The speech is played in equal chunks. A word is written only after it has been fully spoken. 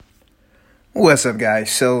What's up,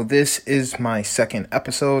 guys? So this is my second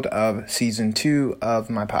episode of season 2 of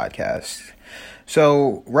my podcast.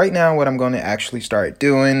 So right now what I'm going to actually start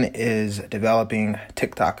doing is developing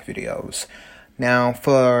TikTok videos. Now,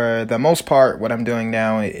 for the most part, what I'm doing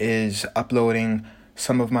now is uploading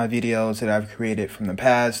some of my videos that I've created from the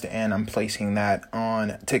past, and I'm placing that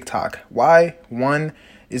on TikTok. Why? One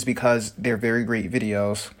is because they're very great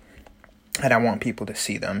videos, and I want people to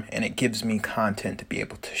see them, and it gives me content to be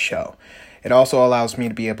able to show. It also allows me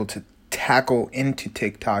to be able to tackle into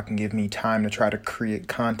TikTok and give me time to try to create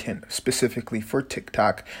content specifically for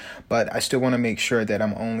TikTok, but I still want to make sure that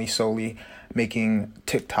I'm only solely making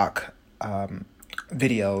TikTok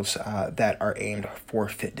videos that are aimed for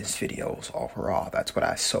fitness videos overall. That's what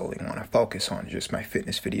I solely want to focus on, just my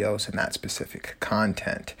fitness videos and that specific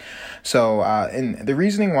content. So, and the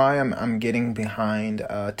reasoning why I'm getting behind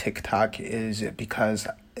TikTok is because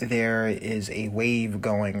there is a wave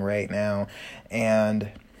going right now,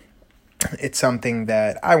 and it's something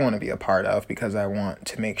that I want to be a part of because I want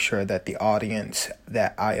to make sure that the audience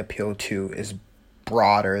that I appeal to is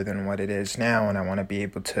broader than what it is now, and I want to be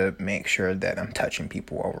able to make sure that I'm touching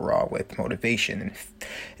people overall with motivation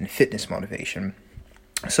and fitness motivation.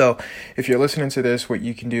 So if you're listening to this, what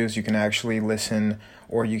you can do is you can actually listen,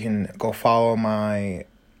 or you can go follow my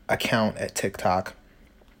account at TikTok.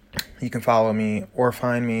 You can follow me or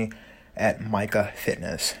find me at Micah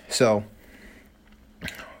Fitness. So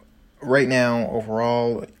right now,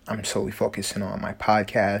 overall, I'm solely focusing on my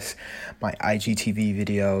podcast, my IGTV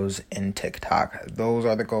videos, and TikTok. Those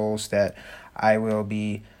are the goals that I will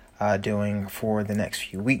be doing for the next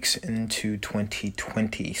few weeks into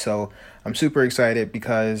 2020. So I'm super excited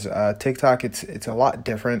because TikTok, it's a lot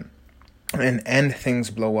different. And things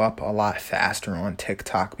blow up a lot faster on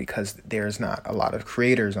TikTok because there's not a lot of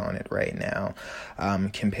creators on it right now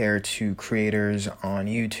compared to creators on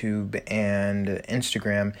YouTube and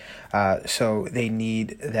Instagram. So they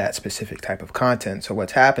need that specific type of content. So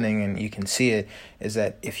what's happening, and you can see it, is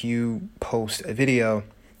that if you post a video,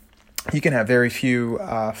 you can have very few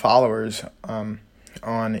followers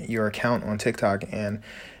on your account on TikTok, and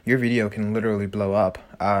your video can literally blow up.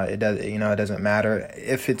 It doesn't matter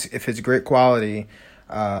if it's great quality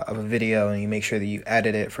of a video, and you make sure that you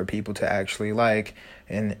edit it for people to actually like,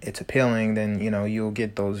 and it's appealing, then you'll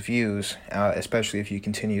get those views. Especially if you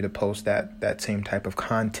continue to post that same type of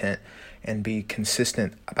content and be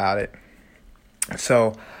consistent about it.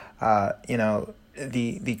 So,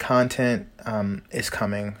 the content is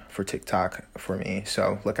coming for TikTok for me.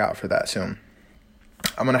 So look out for that soon.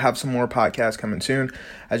 I'm going to have some more podcasts coming soon.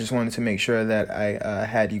 I just wanted to make sure that I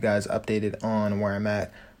had you guys updated on where I'm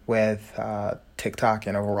at with TikTok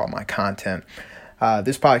and overall my content.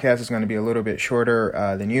 This podcast is going to be a little bit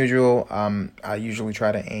shorter than usual. I usually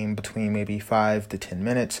try to aim between maybe 5 to 10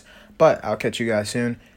 minutes, but I'll catch you guys soon.